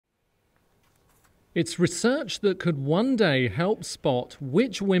It's research that could one day help spot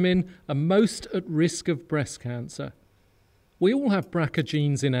which women are most at risk of breast cancer. We all have BRCA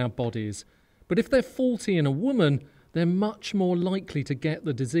genes in our bodies, but if they're faulty in a woman, they're much more likely to get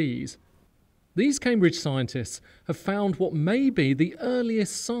the disease. These Cambridge scientists have found what may be the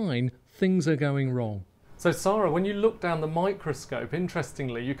earliest sign things are going wrong. So Sara, when you look down the microscope,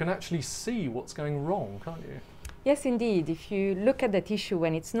 interestingly, you can actually see what's going wrong, can't you? Yes, indeed. If you look at the tissue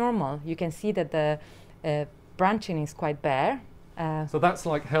when it's normal, you can see that the branching is quite bare. So that's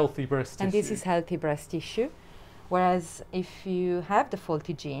like healthy breast tissue. And this is healthy breast tissue. Whereas if you have the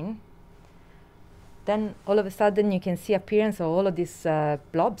faulty gene, then all of a sudden you can see appearance of all of these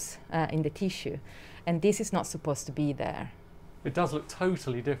blobs in the tissue. And this is not supposed to be there. It does look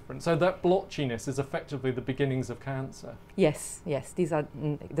totally different. So that blotchiness is effectively the beginnings of cancer. Yes, yes. These are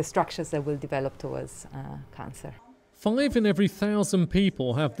the structures that will develop towards cancer. 5 in every 1,000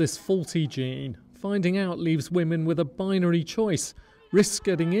 people have this faulty gene. Finding out leaves women with a binary choice: risk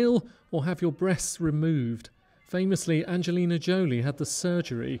getting ill or have your breasts removed. Famously, Angelina Jolie had the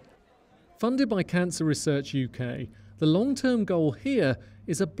surgery. Funded by Cancer Research UK, the long-term goal here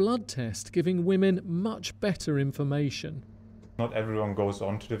is a blood test giving women much better information. Not everyone goes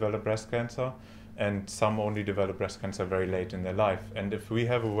on to develop breast cancer, and some only develop breast cancer very late in their life. And if we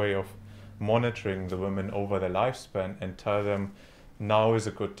have a way of monitoring the women over their lifespan and tell them now is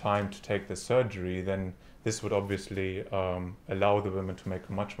a good time to take the surgery, then this would obviously allow the women to make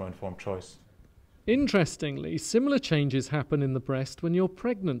a much more informed choice. Interestingly, similar changes happen in the breast when you're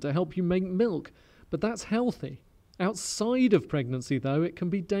pregnant to help you make milk, but that's healthy. Outside of pregnancy, though, it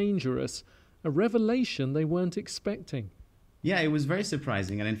can be dangerous, a revelation they weren't expecting. Yeah, it was very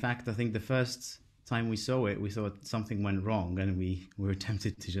surprising, and in fact, I think the first time we saw it, we thought something went wrong, and we were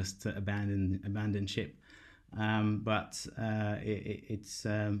tempted to just abandon ship. But it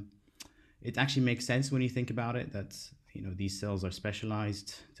actually makes sense when you think about it, that these cells are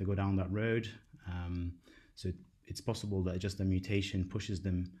specialized to go down that road. So it's possible that just a mutation pushes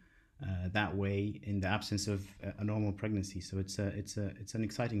them that way in the absence of a normal pregnancy. So it's an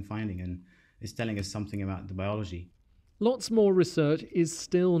exciting finding, and it's telling us something about the biology. Lots more research is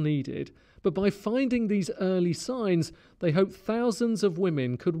still needed, but by finding these early signs, they hope thousands of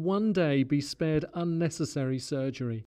women could one day be spared unnecessary surgery.